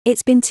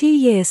It's been 2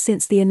 years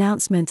since the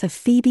announcement of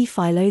Phoebe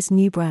Philo's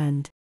new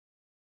brand.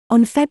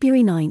 On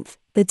February 9th,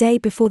 the day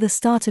before the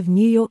start of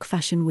New York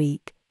Fashion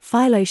Week,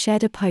 Philo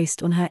shared a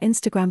post on her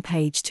Instagram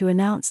page to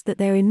announce that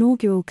their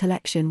inaugural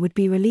collection would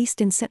be released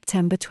in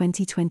September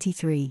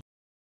 2023.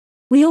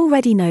 We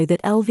already know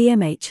that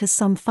LVMH has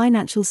some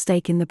financial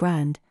stake in the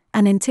brand,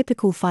 and in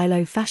typical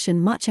Philo fashion,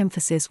 much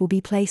emphasis will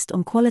be placed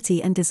on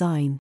quality and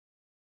design.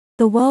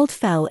 The world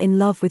fell in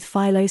love with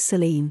Philo's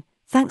Celine,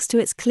 thanks to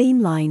its clean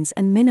lines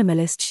and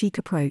minimalist chic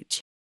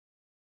approach.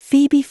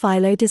 Phoebe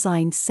Philo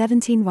designed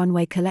 17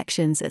 runway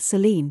collections at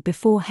Celine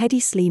before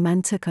Hedi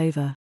Slimane took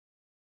over.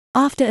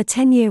 After a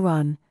 10-year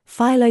run,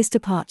 Philo's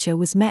departure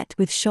was met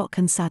with shock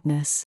and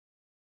sadness.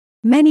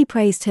 Many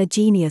praised her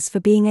genius for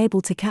being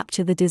able to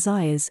capture the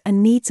desires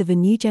and needs of a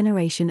new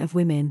generation of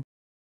women.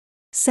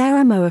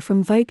 Sarah Moore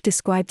from Vogue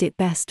described it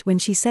best when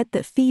she said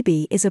that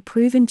Phoebe is a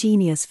proven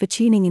genius for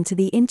tuning into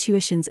the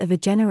intuitions of a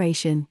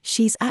generation.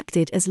 She's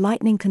acted as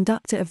lightning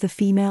conductor of the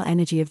female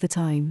energy of the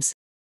times.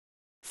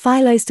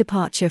 Philo's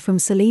departure from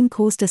Celine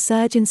caused a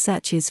surge in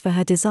searches for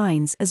her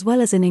designs as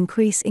well as an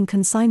increase in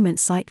consignment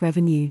site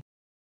revenue.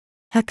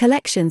 Her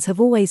collections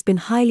have always been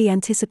highly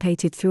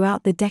anticipated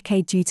throughout the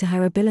decade due to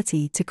her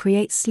ability to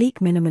create sleek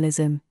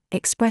minimalism,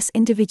 express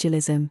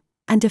individualism,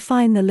 and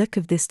define the look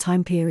of this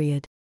time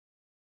period.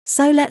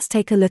 So let's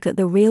take a look at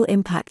the real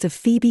impact of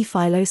Phoebe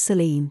Philo's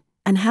Celine,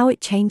 and how it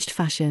changed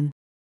fashion.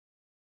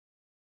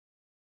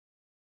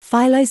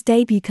 Philo's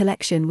debut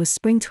collection was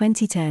spring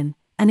 2010,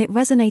 and it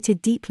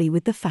resonated deeply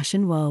with the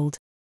fashion world.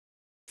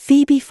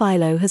 Phoebe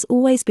Philo has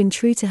always been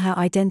true to her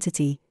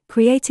identity,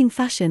 creating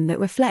fashion that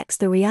reflects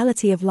the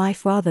reality of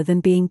life rather than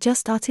being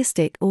just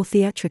artistic or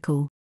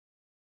theatrical.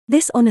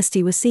 This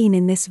honesty was seen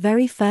in this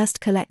very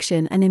first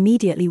collection and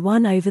immediately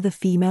won over the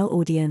female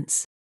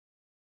audience.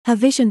 Her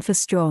vision for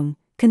strong,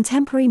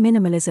 contemporary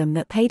minimalism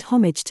that paid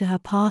homage to her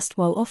past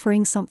while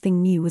offering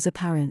something new was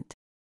apparent.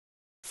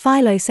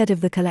 Philo said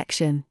of the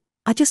collection,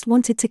 "I just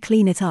wanted to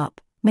clean it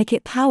up, make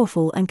it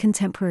powerful and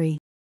contemporary."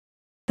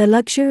 The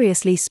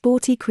luxuriously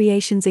sporty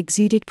creations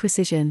exuded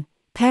precision,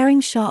 pairing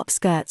sharp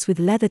skirts with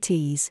leather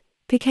tees,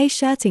 piqué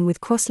shirting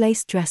with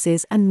cross-laced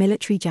dresses and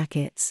military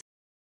jackets.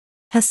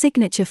 Her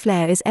signature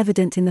flair is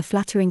evident in the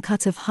flattering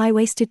cut of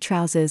high-waisted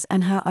trousers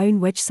and her own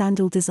wedge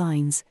sandal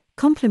designs,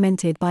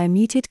 complemented by a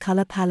muted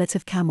color palette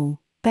of camel,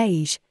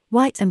 beige,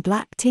 white and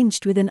black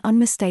tinged with an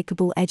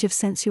unmistakable edge of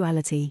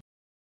sensuality.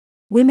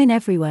 Women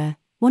everywhere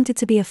wanted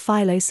to be a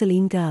Philo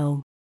Celine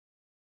girl.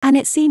 And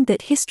it seemed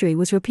that history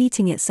was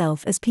repeating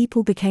itself as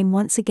people became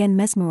once again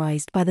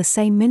mesmerized by the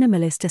same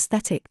minimalist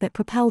aesthetic that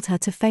propelled her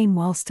to fame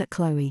whilst at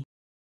Chloe.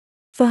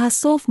 For her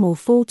sophomore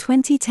fall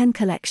 2010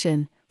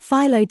 collection,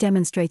 Philo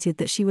demonstrated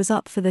that she was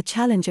up for the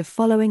challenge of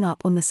following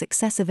up on the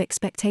success of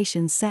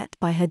expectations set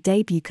by her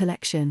debut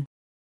collection.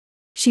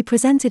 She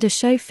presented a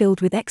show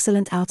filled with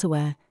excellent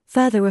outerwear,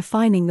 further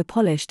refining the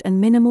polished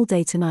and minimal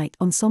day-to-night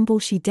ensemble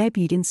she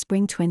debuted in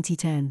spring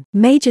 2010.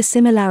 Major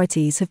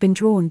similarities have been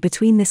drawn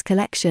between this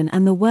collection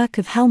and the work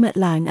of Helmut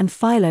Lang, and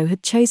Philo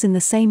had chosen the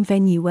same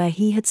venue where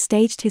he had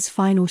staged his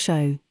final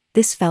show.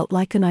 This felt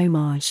like an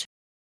homage.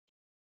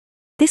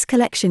 This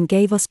collection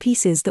gave us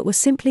pieces that were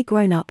simply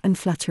grown-up and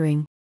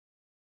flattering.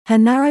 Her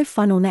narrow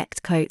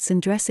funnel-necked coats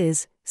and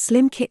dresses,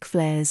 slim kick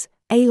flares,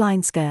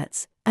 A-line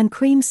skirts, and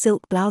cream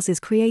silk blouses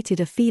created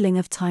a feeling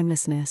of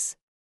timelessness.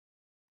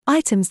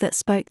 Items that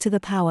spoke to the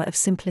power of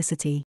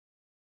simplicity.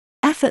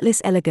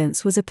 Effortless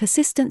elegance was a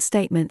persistent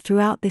statement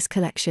throughout this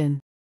collection.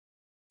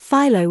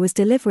 Philo was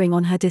delivering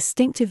on her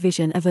distinctive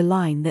vision of a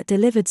line that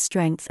delivered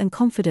strength and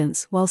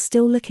confidence while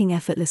still looking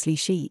effortlessly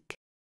chic.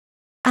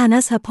 And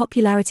as her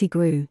popularity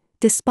grew,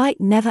 despite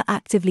never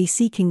actively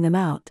seeking them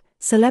out,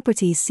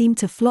 celebrities seemed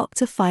to flock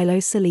to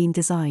Philo's Celine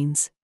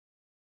designs.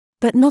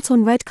 But not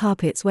on red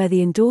carpets where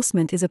the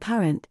endorsement is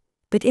apparent,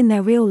 but in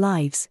their real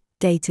lives,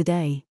 day to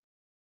day.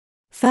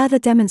 Further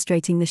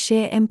demonstrating the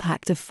sheer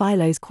impact of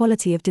Philo's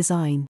quality of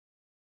design.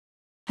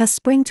 Her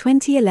spring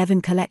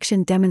 2011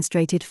 collection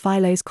demonstrated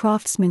Philo's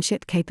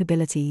craftsmanship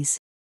capabilities.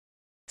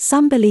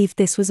 Some believed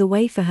this was a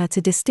way for her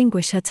to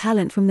distinguish her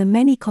talent from the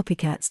many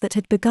copycats that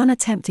had begun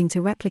attempting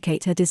to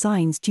replicate her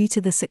designs due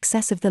to the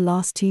success of the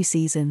last 2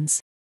 seasons.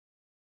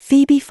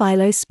 Phoebe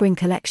Philo's spring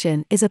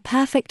collection is a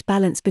perfect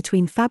balance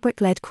between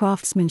fabric-led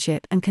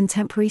craftsmanship and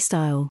contemporary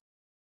style.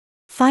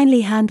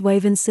 Finely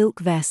hand-woven silk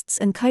vests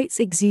and coats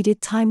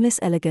exuded timeless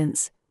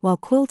elegance, while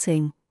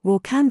quilting, raw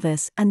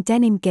canvas and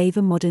denim gave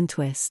a modern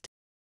twist.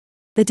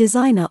 The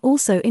designer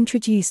also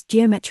introduced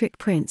geometric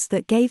prints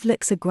that gave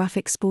looks a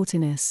graphic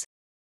sportiness.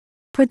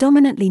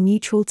 Predominantly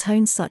neutral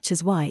tones such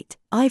as white,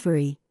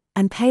 ivory,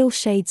 and pale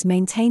shades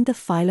maintained the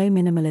Philo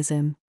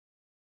minimalism.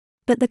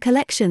 But the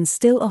collection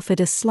still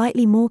offered a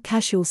slightly more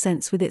casual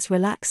sense with its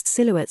relaxed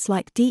silhouettes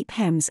like deep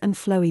hems and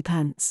flowy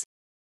pants.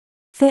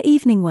 For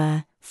evening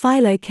wear,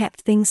 Philo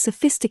kept things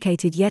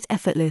sophisticated yet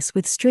effortless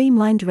with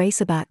streamlined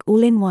racerback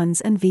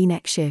all-in-ones and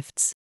V-neck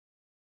shifts.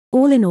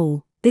 All in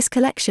all, this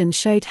collection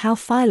showed how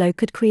Philo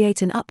could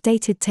create an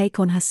updated take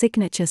on her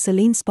signature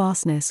Celine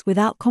sparseness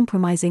without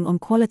compromising on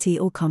quality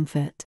or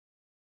comfort.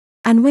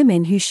 And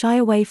women who shy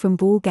away from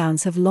ball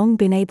gowns have long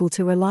been able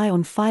to rely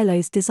on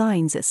Philo's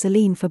designs at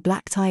Celine for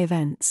black tie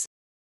events.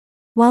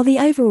 While the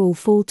overall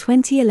fall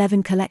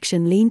 2011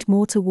 collection leaned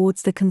more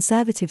towards the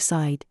conservative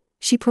side,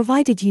 she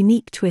provided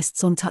unique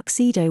twists on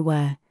tuxedo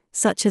wear,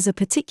 such as a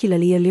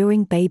particularly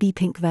alluring baby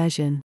pink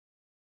version.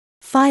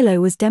 Philo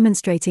was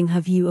demonstrating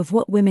her view of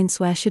what women's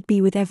wear should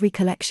be with every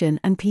collection,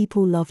 and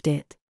people loved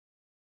it.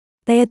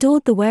 They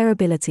adored the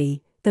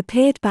wearability, the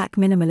pared-back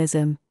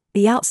minimalism,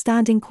 the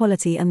outstanding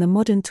quality and the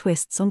modern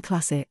twists on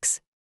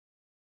classics.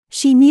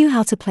 She knew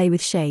how to play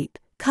with shape,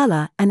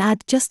 color, and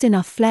add just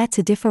enough flair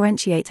to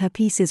differentiate her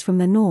pieces from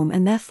the norm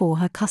and therefore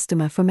her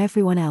customer from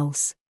everyone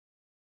else.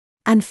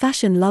 And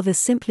fashion lovers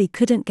simply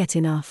couldn't get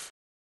enough.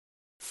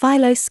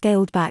 Philo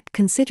scaled back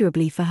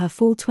considerably for her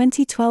fall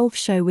 2012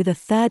 show with a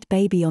third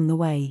baby on the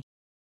way.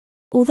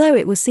 Although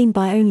it was seen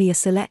by only a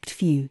select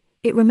few,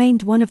 it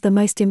remained one of the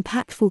most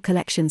impactful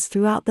collections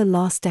throughout the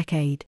last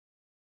decade.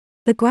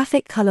 The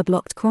graphic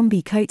color-blocked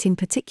Crombie coat in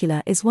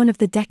particular is one of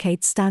the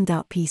decade's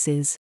standout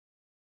pieces.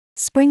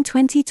 Spring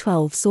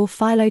 2012 saw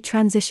Philo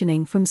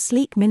transitioning from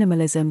sleek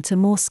minimalism to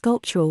more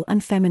sculptural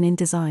and feminine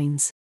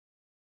designs.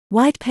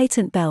 Wide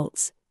patent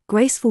belts,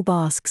 graceful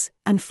basques,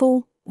 and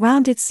full,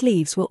 rounded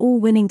sleeves were all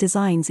winning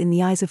designs in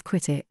the eyes of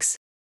critics.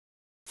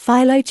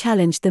 Philo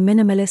challenged the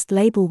minimalist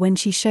label when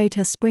she showed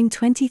her Spring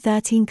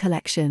 2013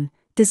 collection,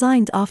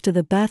 designed after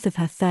the birth of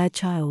her third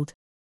child.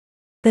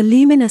 The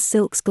luminous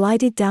silks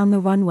glided down the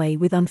runway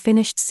with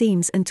unfinished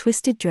seams and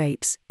twisted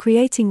drapes,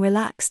 creating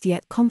relaxed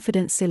yet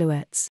confident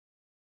silhouettes.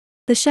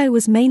 The show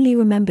was mainly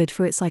remembered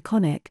for its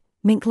iconic,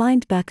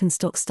 mink-lined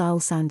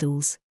Birkenstock-style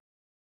sandals.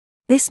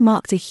 This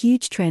marked a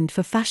huge trend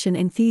for fashion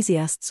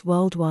enthusiasts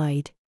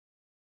worldwide.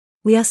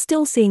 We are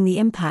still seeing the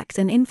impact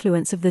and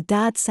influence of the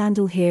dad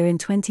sandal here in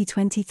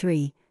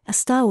 2023, a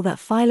style that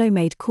Philo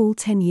made cool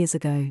 10 years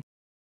ago.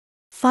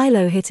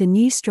 Philo hit a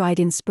new stride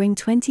in spring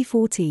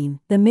 2014,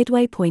 the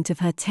midway point of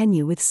her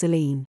tenure with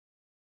Celine.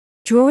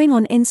 Drawing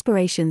on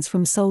inspirations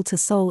from Soul to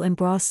Soul and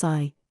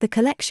Brassai, the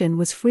collection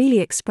was freely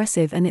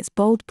expressive and its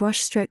bold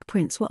brushstroke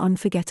prints were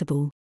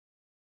unforgettable.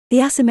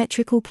 The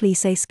asymmetrical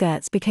plissé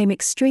skirts became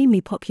extremely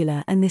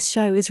popular, and this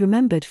show is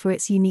remembered for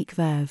its unique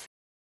verve.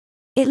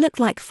 It looked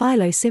like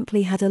Philo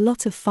simply had a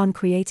lot of fun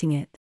creating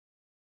it.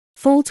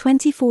 Fall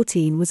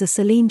 2014 was a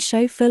Celine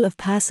show full of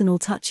personal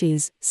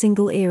touches,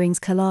 single earrings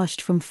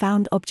collaged from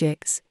found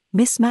objects,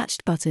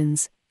 mismatched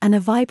buttons, and a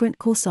vibrant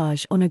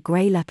corsage on a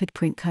grey leopard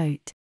print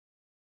coat.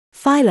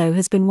 Philo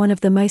has been one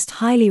of the most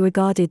highly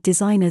regarded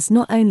designers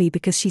not only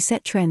because she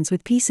set trends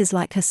with pieces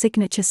like her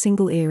signature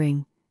single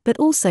earring, but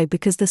also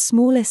because the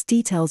smallest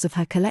details of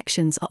her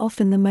collections are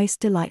often the most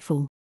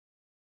delightful.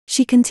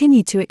 She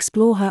continued to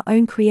explore her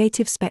own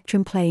creative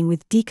spectrum, playing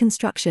with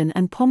deconstruction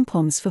and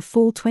pom-poms for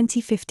fall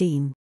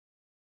 2015.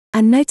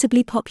 And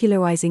notably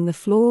popularizing the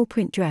floral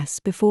print dress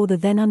before the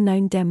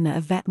then-unknown Demna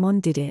of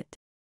Vetements did it.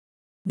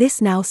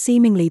 This now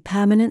seemingly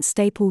permanent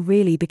staple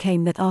really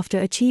became that after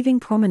achieving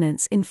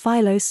prominence in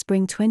Philo's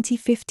Spring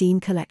 2015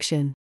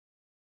 collection.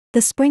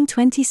 The Spring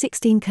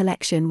 2016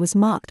 collection was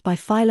marked by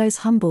Philo's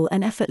humble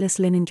and effortless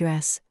linen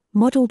dress,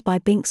 modeled by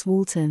Binks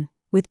Walton,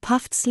 with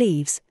puffed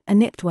sleeves, a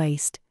nipped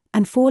waist,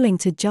 and falling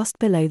to just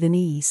below the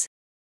knees.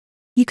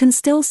 You can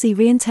still see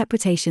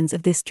reinterpretations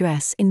of this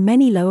dress in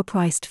many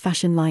lower-priced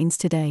fashion lines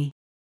today.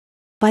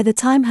 By the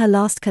time her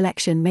last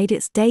collection made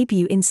its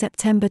debut in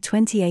September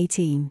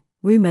 2018,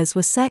 rumors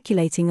were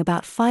circulating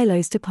about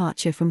Philo's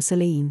departure from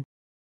Celine.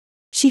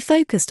 She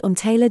focused on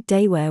tailored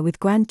daywear with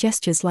grand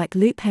gestures like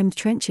loop-hemmed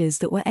trenches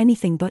that were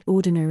anything but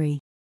ordinary.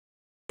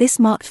 This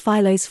marked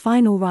Philo's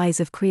final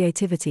rise of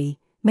creativity,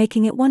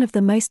 making it one of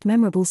the most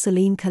memorable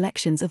Celine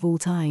collections of all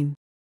time.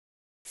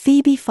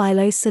 Phoebe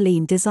Philo's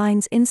Celine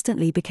designs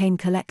instantly became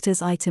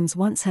collector's items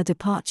once her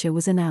departure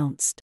was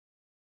announced.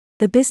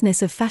 The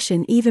Business of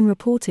Fashion even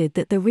reported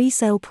that the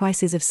resale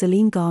prices of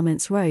Celine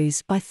garments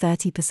rose by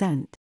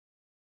 30%.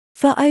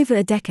 For over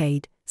a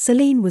decade,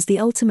 Celine was the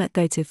ultimate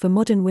go-to for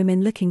modern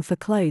women looking for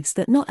clothes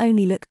that not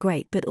only look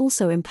great but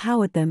also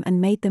empowered them and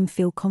made them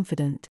feel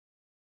confident.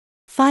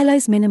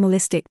 Philo's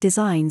minimalistic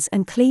designs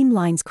and clean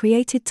lines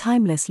created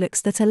timeless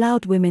looks that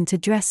allowed women to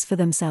dress for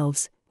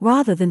themselves,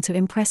 rather than to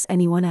impress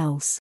anyone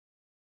else.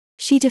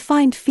 She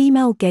defined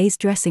female gaze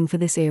dressing for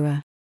this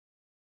era.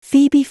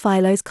 Phoebe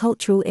Philo's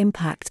cultural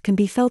impact can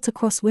be felt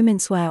across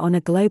women's wear on a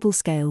global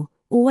scale,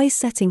 always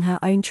setting her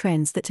own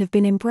trends that have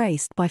been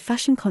embraced by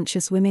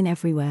fashion-conscious women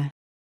everywhere.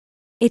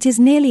 It is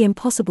nearly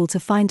impossible to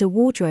find a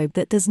wardrobe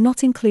that does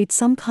not include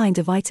some kind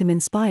of item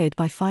inspired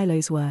by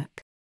Philo's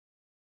work.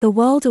 The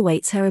world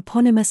awaits her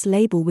eponymous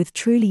label with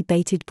truly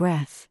bated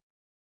breath.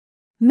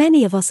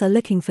 Many of us are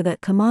looking for that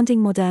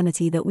commanding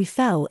modernity that we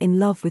fell in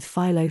love with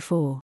Philo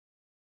for.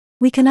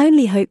 We can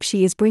only hope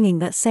she is bringing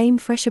that same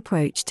fresh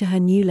approach to her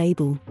new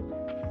label.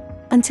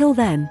 Until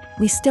then,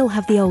 we still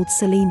have the old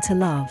Celine to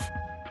love.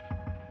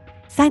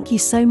 Thank you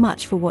so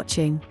much for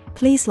watching.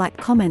 Please like,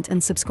 comment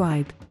and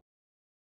subscribe.